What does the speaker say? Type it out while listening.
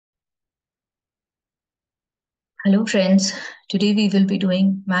Hello friends, today we will be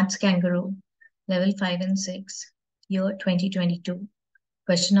doing Maths Kangaroo level 5 and 6 year 2022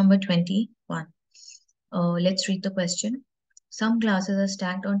 question number 21. Let's read the question. Some glasses are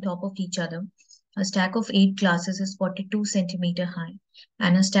stacked on top of each other. A stack of 8 glasses is 42 centimeter high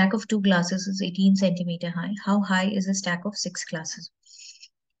and a stack of 2 glasses is 18 centimeter high. How high is a stack of 6 glasses?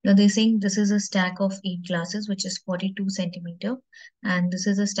 Now they're saying this is a stack of 8 glasses which is 42 centimeter and this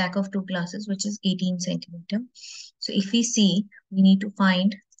is a stack of 2 glasses which is 18 centimeter. So if we see, we need to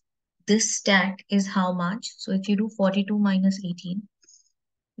find this stack is how much. So if you do 42 minus 18,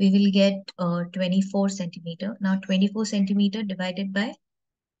 we will get 24 centimeter. Now 24 centimeter divided by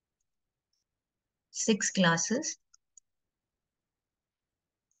 6 glasses.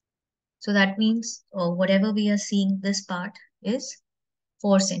 So that means whatever we are seeing, this part is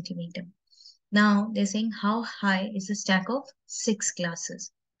 4 centimeter. Now they're saying how high is the stack of 6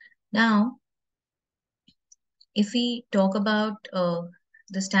 glasses. Now, if we talk about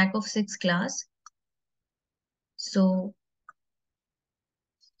the stack of 6 glass, so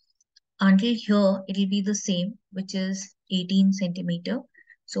until here it will be the same, which is 18 centimeter.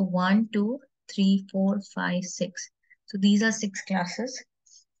 So 1, 2, 3, 4, 5, 6. So these are 6 glasses.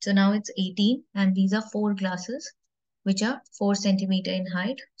 So now it's 18 and these are 4 glasses which are 4 centimeter in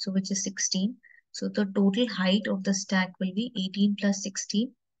height. So which is 16. So the total height of the stack will be 18 plus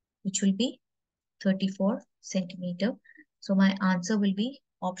 16, which will be 34 centimeter. So my answer will be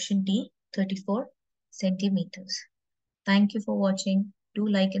option D, 34 centimeters. Thank you for watching. Do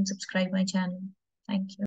like and subscribe my channel. Thank you.